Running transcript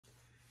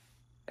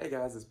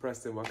guys, it's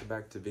Preston. Welcome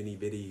back to Vinny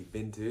Bitty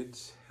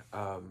Vintage.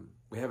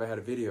 We haven't had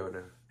a video in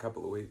a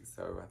couple of weeks,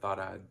 so I thought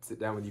I'd sit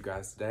down with you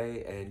guys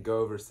today and go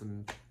over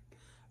some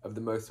of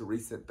the most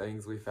recent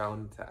things we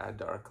found to add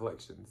to our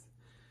collections.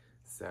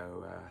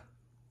 So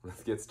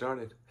let's get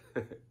started.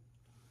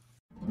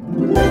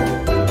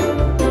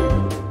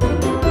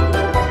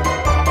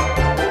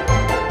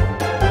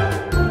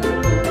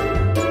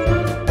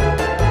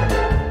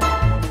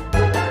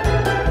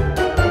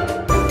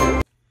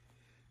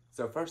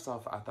 So first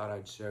off, I thought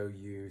I'd show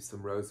you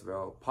some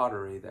Roseville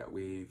pottery that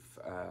we've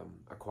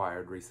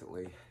acquired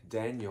recently.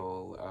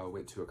 Daniel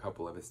went to a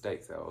couple of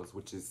estate sales,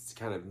 which is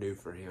kind of new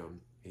for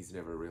him. He's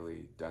never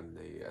really done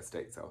the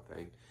estate sale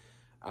thing.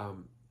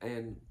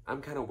 And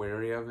I'm kind of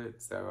wary of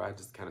it, so I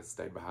just kind of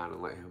stayed behind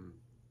and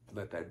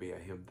let that be a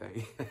him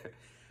thing.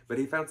 But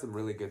he found some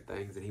really good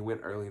things, and he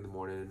went early in the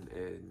morning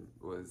and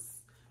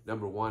was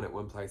number one at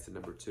one place and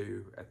number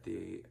two at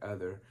the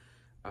other.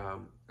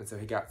 And so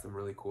he got some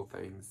really cool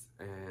things.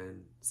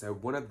 And so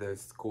one of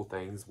those cool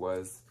things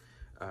was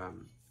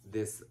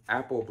this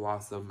apple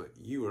blossom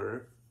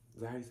ewer.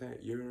 Is that how you say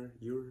it? Ewer?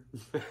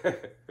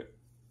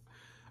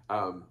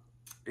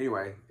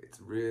 Anyway, it's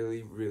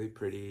really, really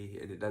pretty,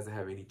 and it doesn't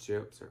have any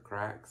chips or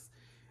cracks.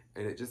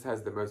 And it just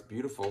has the most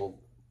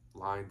beautiful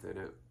lines in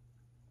it.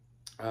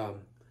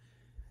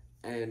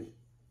 And,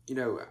 you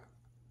know,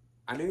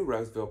 I knew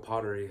Roseville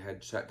Pottery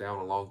had shut down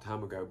a long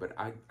time ago, but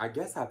I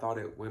guess I thought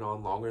it went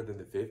on longer than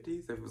the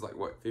 50s. It was like,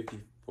 what,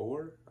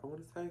 54, I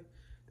want to say,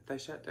 that they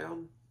shut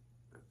down?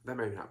 That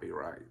may not be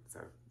right, so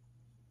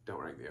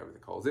don't rank me over the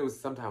coals. It was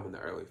sometime in the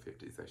early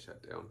 50s they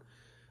shut down.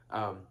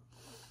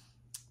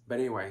 But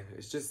anyway,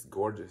 it's just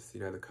gorgeous, you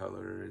know, the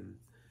color and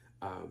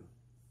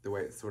the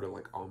way it's sort of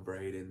like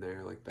ombre in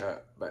there like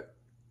that. But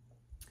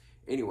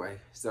anyway,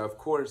 so of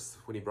course,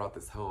 when he brought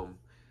this home,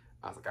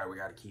 I was like, oh, we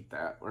got to keep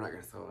that. We're not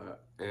going to sell that.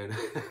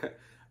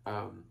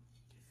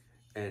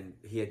 And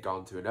he had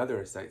gone to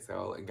another estate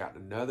sale and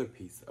gotten another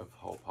piece of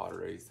whole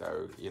pottery.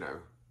 So, you know,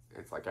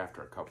 it's like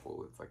after a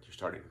couple, it's like you're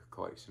starting a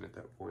collection at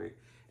that point.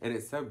 And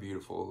it's so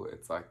beautiful.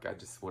 It's like I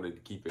just wanted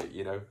to keep it,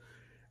 you know.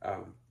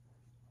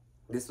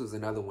 This was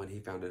another one he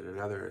found at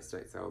another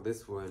estate sale.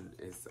 This one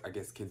is, I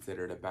guess,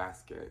 considered a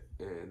basket.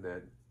 And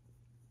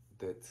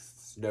the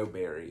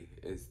snowberry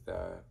is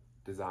the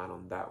design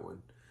on that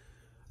one.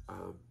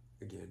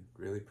 Again,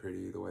 really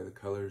pretty, the way the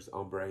colors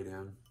ombre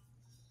in.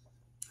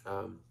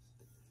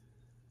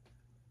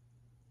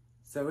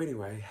 So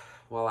anyway,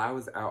 while I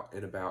was out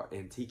and about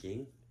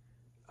antiquing,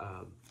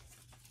 I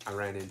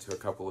ran into a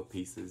couple of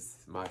pieces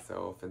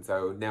myself. And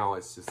so now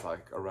it's just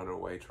like a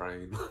runaway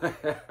train.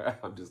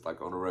 I'm just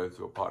like on a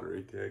Roseville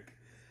pottery kick.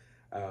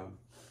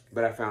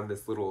 But I found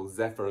this little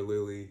Zephyr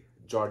Lily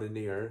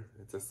Jardiniere.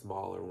 It's a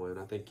smaller one.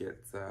 I think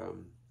it's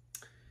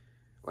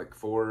like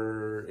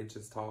 4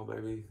 inches tall,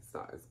 maybe. It's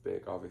not as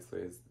big,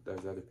 obviously, as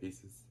those other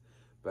pieces,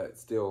 but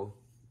still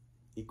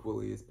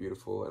equally as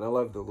beautiful. And I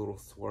love the little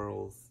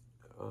swirls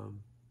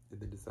in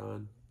the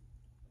design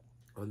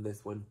on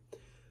this one.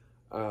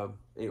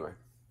 Anyway,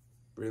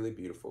 really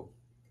beautiful.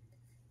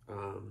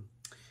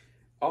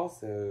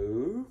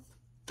 Also,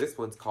 this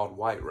one's called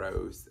White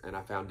Rose, and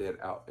I found it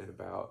out and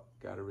about.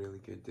 Got a really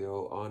good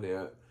deal on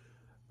it.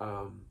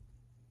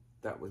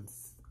 That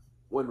one's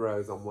 1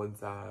 rose on one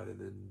side and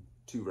then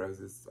 2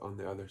 roses on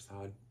the other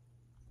side.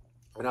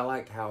 And I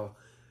like how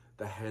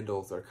the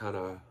handles are kind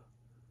of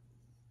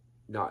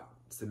not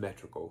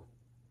symmetrical.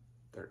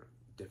 They're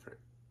different.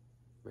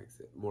 Makes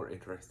it more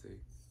interesting,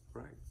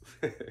 right?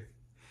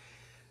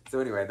 So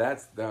anyway,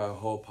 that's the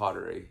whole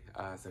pottery.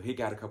 So he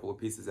got a couple of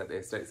pieces at the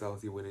estate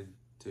sales he went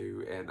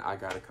into, and I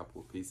got a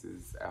couple of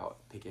pieces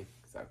out picking.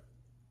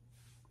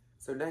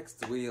 So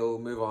next we'll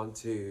move on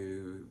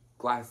to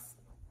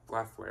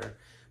glassware.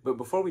 But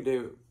before we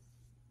do,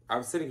 I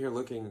was sitting here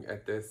looking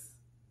at this,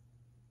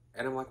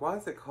 and I'm like, why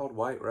is it called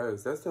White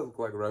Rose? Those don't look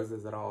like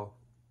roses at all.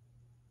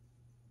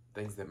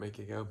 Things that make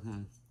you go,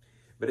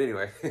 But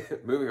anyway,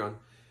 moving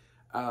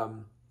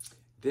on.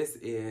 This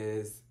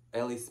is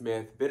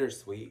L.E.Smith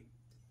Bittersweet.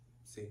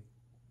 See,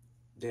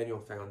 Daniel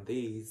found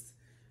these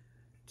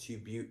 2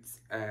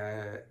 buttes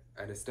at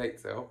an estate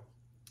sale.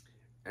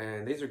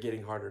 And these are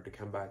getting harder to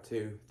come by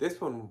too. This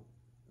one,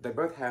 they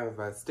both have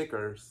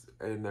stickers,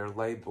 and they're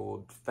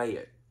labeled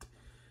Fayette.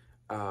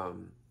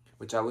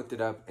 Which I looked it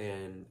up,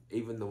 and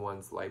even the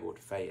ones labeled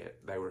Fayette,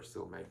 they were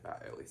still made by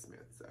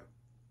L.E.Smith.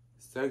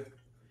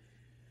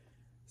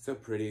 So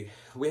pretty.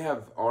 We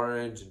have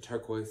orange and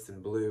turquoise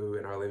and blue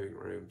in our living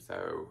room.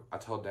 So I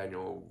told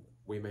Daniel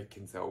we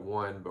can sell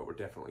one, but we're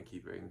definitely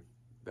keeping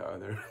the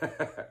other.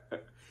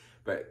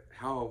 But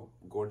how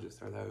gorgeous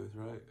are those,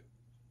 right?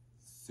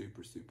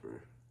 Super,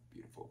 super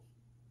beautiful.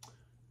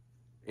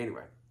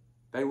 Anyway,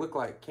 they look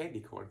like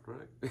candy corn,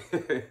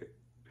 right?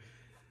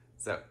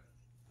 So,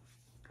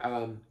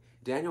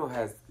 Daniel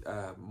has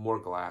more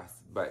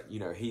glass, but you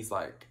know, he's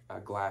like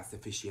a glass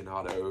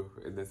aficionado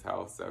in this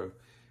house. So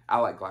I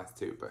like glass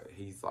too, but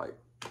he's like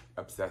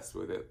obsessed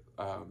with it.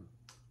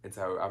 And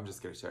so I'm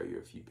just going to show you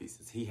a few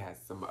pieces. He has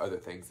some other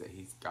things that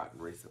he's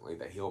gotten recently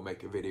that he'll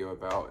make a video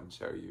about and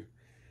show you.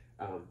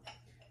 Um,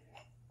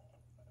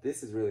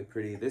 this is really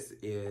pretty. This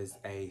is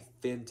a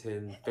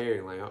Fenton fairy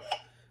lamp.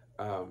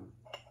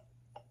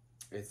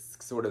 It's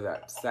sort of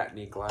that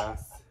satiny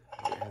glass.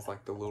 It has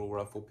like the little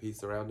ruffle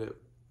piece around it.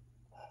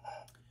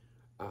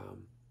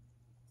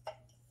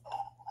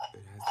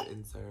 It has the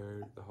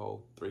insert, the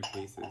whole 3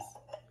 pieces.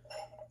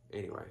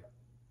 Anyway,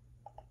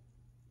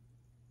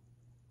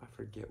 I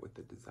forget what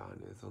the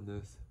design is on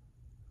this.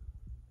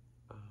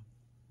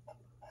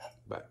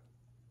 But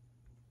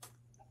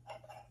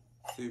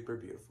super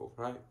beautiful,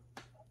 right?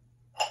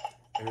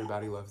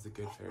 Everybody loves a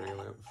good fairy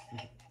lamp.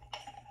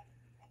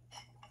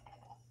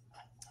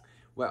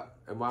 Well,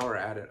 and while we're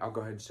at it, I'll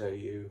go ahead and show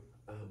you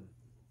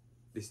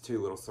these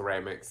 2 little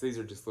ceramics. These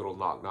are just little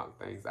knock-knock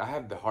things. I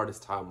have the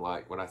hardest time,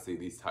 like, when I see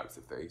these types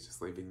of things,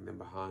 just leaving them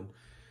behind,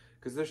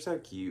 because they're so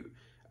cute.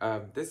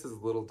 This is a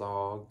little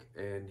dog,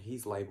 and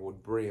he's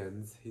labeled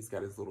Bren's. He's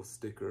got his little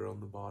sticker on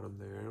the bottom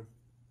there.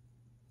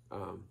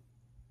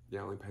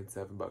 Yeah, I only paid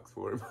 $7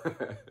 for him.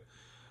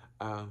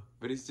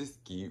 But he's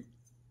just cute.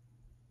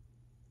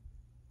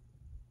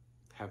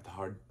 Have the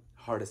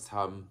hardest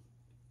time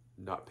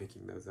not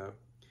picking those up.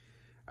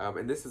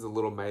 And this is a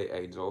little May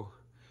angel.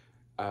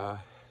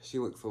 She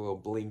looks a little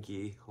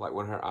blinky, like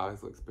one of her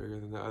eyes looks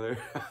bigger than the other.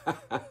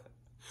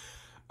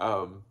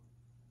 I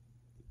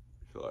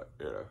feel like,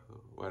 you know,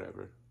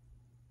 whatever.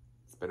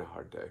 It's been a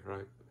hard day,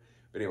 right?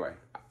 But anyway,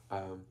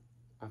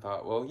 I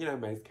thought, well, you know,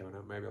 May's coming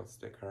up. Maybe I'll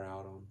stick her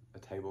out on a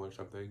table or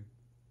something.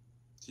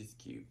 She's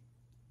cute.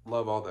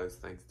 Love all those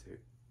things too.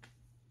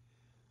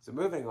 So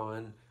moving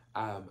on,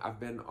 I've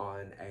been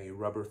on a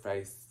rubber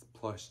face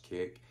plush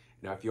kick.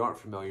 Now, if you aren't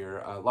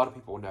familiar, a lot of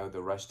people know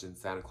the Rushton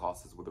Santa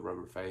Clauses with a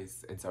rubber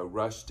face. And so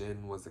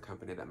Rushton was a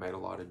company that made a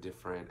lot of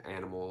different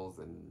animals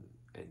and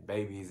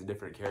babies and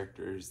different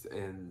characters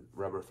in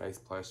rubber face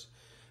plush.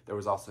 There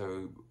was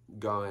also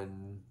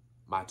Gun,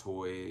 My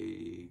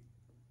Toy,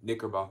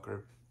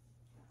 Knickerbocker,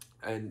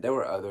 and there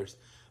were others.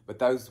 But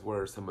those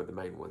were some of the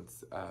main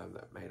ones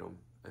that made them.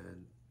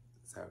 And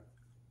so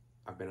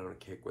I've been on a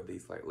kick with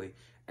these lately.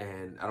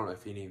 And I don't know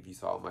if any of you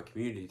saw my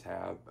community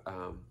tab,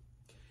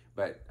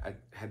 but I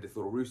had this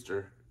little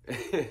rooster,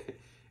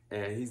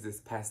 and he's this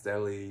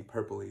pastel-y,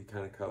 purpley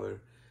kind of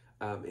color.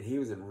 And he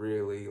was in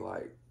really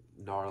like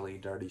gnarly,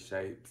 dirty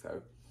shape.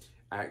 So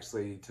I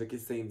actually took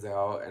his seams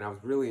out, and I was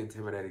really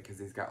intimidated because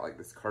he's got like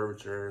this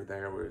curvature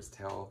there with his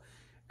tail.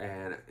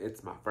 And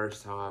it's my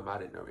first time. I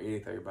didn't know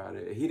anything about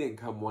it. He didn't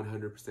come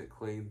 100%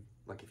 clean.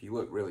 Like if you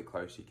look really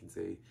close, you can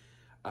see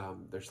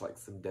there's like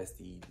some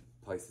dusty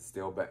places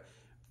still, but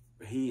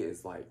he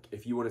is like,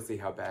 if you want to see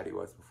how bad he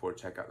was before,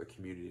 check out the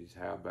community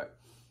tab. But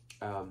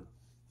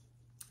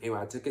anyway,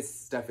 I took his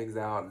stuffings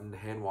out and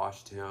hand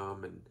washed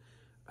him,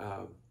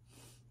 and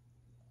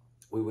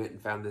we went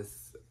and found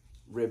this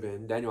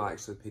ribbon. Daniel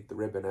actually picked the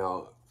ribbon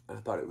out. I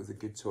thought it was a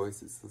good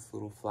choice. It's this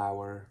little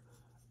flower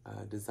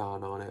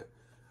design on it.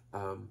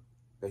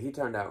 But he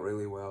turned out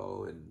really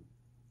well and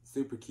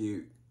super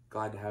cute.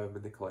 Glad to have him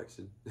in the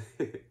collection.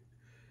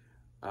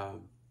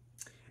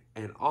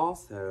 And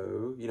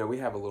also, you know, we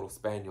have a little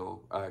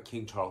spaniel,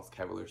 King Charles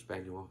Cavalier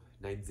Spaniel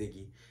named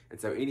Ziggy.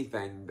 And so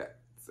anything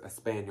that's a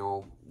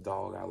spaniel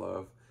dog, I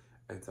love.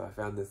 And so I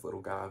found this little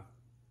guy.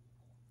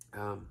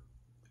 And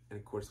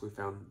of course, we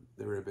found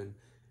the ribbon.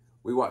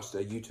 We watched a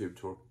YouTube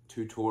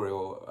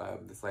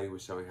tutorial. This lady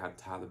was showing how to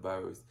tie the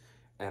bows.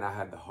 And I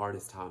had the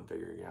hardest time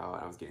figuring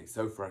out. I was getting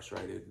so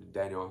frustrated. And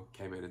Daniel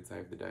came in and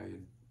saved the day.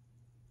 And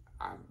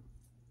I,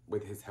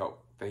 with his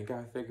help, think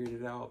I figured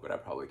it out, but I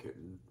probably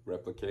couldn't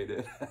replicate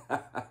it.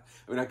 I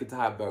mean, I could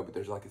tie a bow, but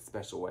there's like a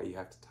special way you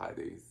have to tie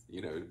these,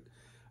 you know.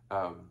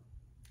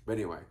 But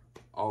anyway,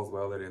 all's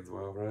well that ends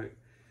well, right?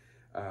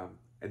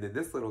 And then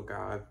this little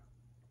guy,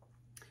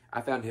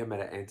 I found him at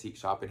an antique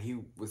shop, and he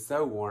was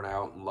so worn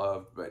out and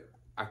loved, but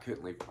I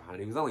couldn't leave behind.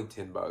 He was only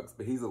 $10,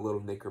 but he's a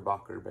little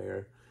Knickerbocker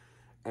bear.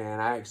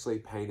 And I actually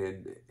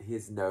painted,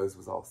 his nose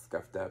was all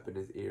scuffed up, and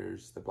his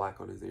ears, the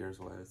black on his ears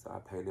was, so I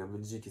painted him.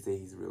 And as you can see,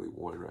 he's really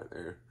worn right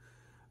there.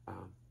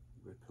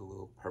 We put a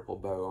little purple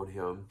bow on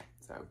him,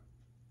 so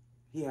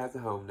he has a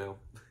home now.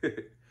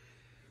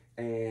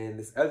 And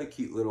this other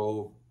cute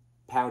little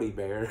pouty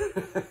bear.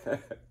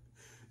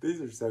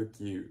 These are so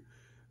cute.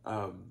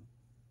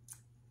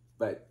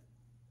 But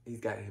he's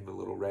got him a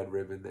little red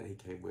ribbon that he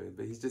came with.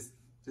 But he's just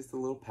a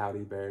little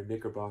pouty bear,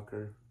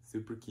 Knickerbocker,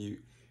 super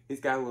cute. He's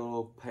got a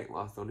little paint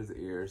loss on his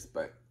ears,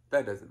 but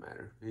that doesn't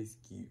matter. He's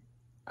cute.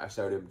 I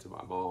showed him to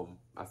my mom.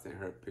 I sent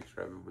her a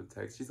picture of him with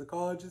text. She's like,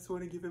 oh, I just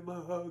want to give him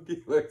a hug.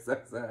 He looks so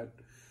sad.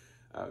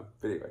 But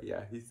anyway,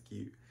 yeah, he's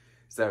cute.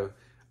 So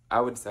I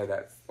would say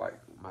that's like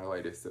my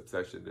latest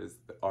obsession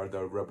are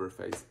the rubber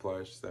face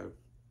plush. So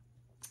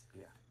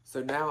yeah.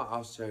 So now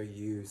I'll show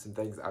you some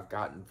things I've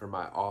gotten for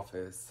my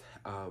office.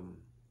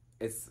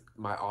 It's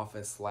my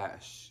office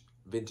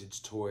 /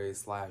 vintage toy /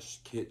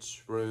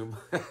 kitsch room.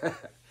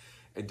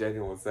 And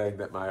Daniel was saying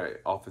that my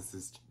office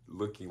is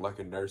looking like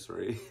a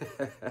nursery.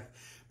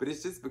 But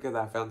it's just because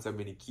I found so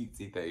many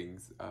cutesy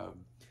things.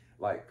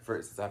 Like, for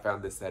instance, I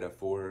found this set of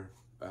 4...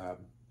 the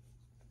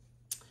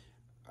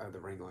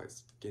ring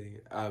light's getting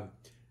it.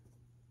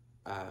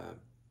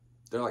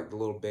 They're like the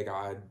little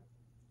big-eyed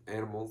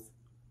animals.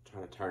 I'm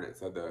trying to turn it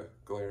so the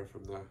glare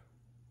from the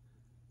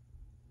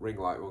ring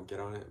light won't get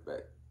on it,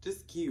 but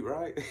just cute,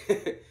 right?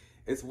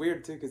 It's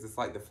weird too because it's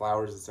like the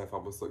flowers and stuff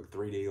almost look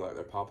 3D, like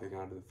they're popping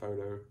out of the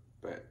photo.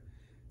 But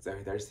so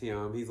there's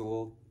him. He's a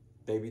little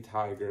baby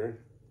tiger.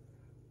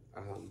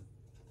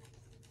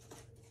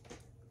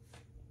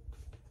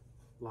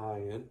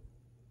 Lion,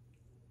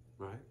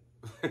 right?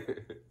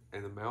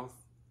 And the mouse.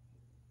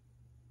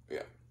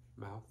 Yeah,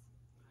 mouse.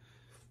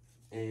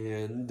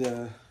 And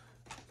the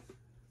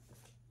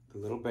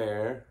little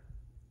bear.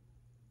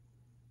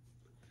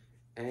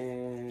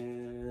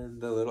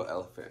 And the little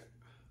elephant.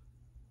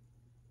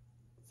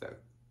 So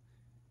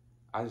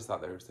I just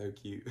thought they were so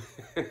cute.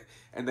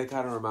 And they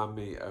kind of remind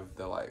me of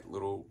the like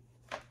little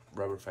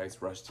rubber faced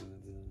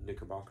Rushtons and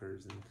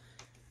Knickerbockers, and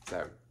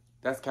so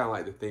that's kind of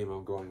like the theme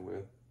I'm going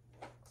with.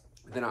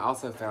 Then I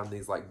also found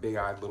these like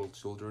big-eyed little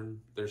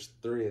children. There's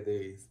 3 of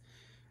these,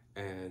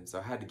 and so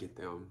I had to get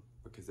them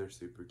because they're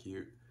super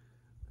cute.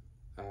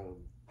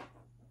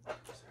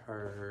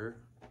 Her.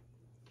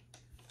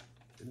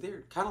 And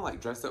they're kind of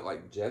like dressed up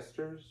like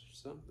jesters or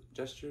something.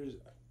 Gestures?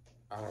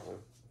 I don't know.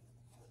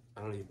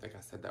 I don't even think I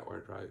said that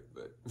word right,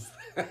 but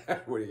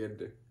what are you gonna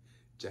do?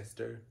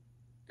 Jester?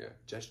 Yeah,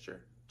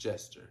 gesture?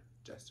 Jester,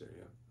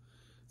 yeah.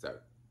 So,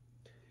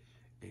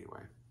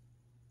 anyway,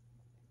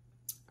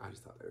 I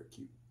just thought they were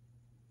cute.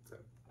 So,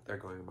 they're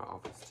going in my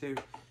office too.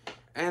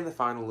 And the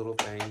final little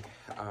thing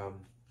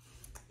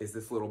is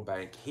this little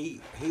bank.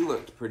 He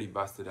looked pretty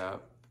busted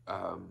up.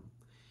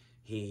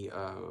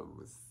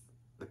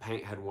 The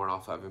paint had worn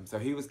off of him, so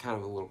he was kind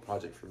of a little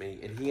project for me.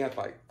 And he had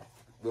like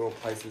little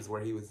places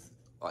where he was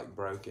like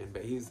broken,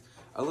 but he's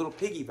a little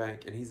piggy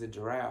bank and he's a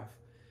giraffe.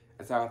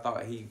 And so I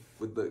thought he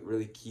would look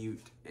really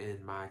cute in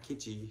my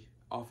kitschy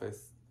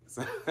office.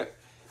 So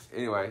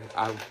anyway,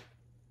 I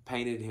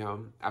painted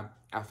him.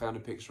 I found a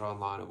picture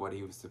online of what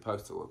he was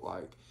supposed to look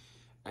like.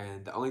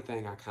 And the only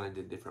thing I kind of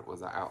did different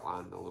was I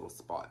outlined the little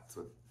spots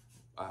with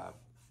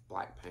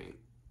black paint,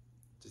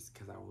 just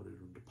because I wanted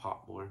him to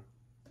pop more.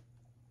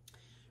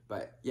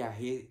 But yeah,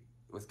 he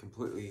was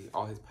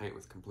all his paint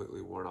was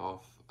completely worn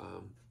off.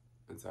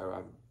 And so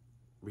I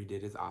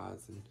redid his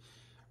eyes, and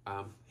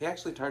he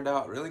actually turned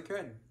out really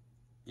good,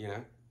 you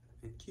know,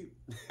 and cute.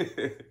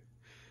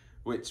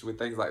 Which, with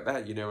things like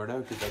that, you never know,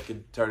 because they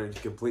could turn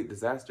into complete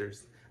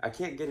disasters. I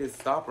can't get his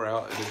stopper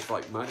out, and there's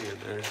like money in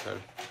there, so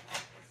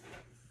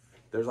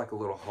there's like a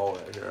little hole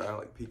right here. I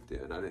like peeked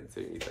in, I didn't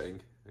see anything,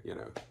 you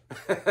know,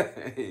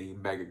 any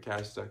mega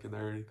cash stuck in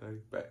there or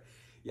anything. But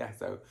yeah,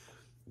 so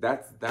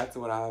that's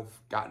what I've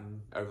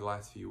gotten over the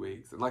last few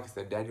weeks. And like I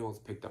said, Daniel's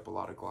picked up a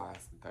lot of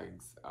glass and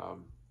things.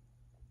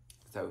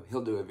 So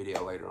he'll do a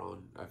video later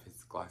on of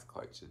his glass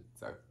collection.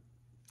 So,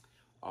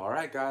 all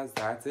right, guys,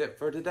 that's it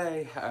for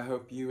today. I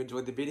hope you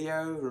enjoyed the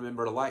video.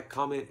 Remember to like,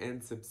 comment,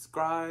 and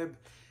subscribe.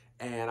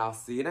 And I'll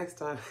see you next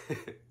time.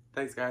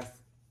 Thanks, guys.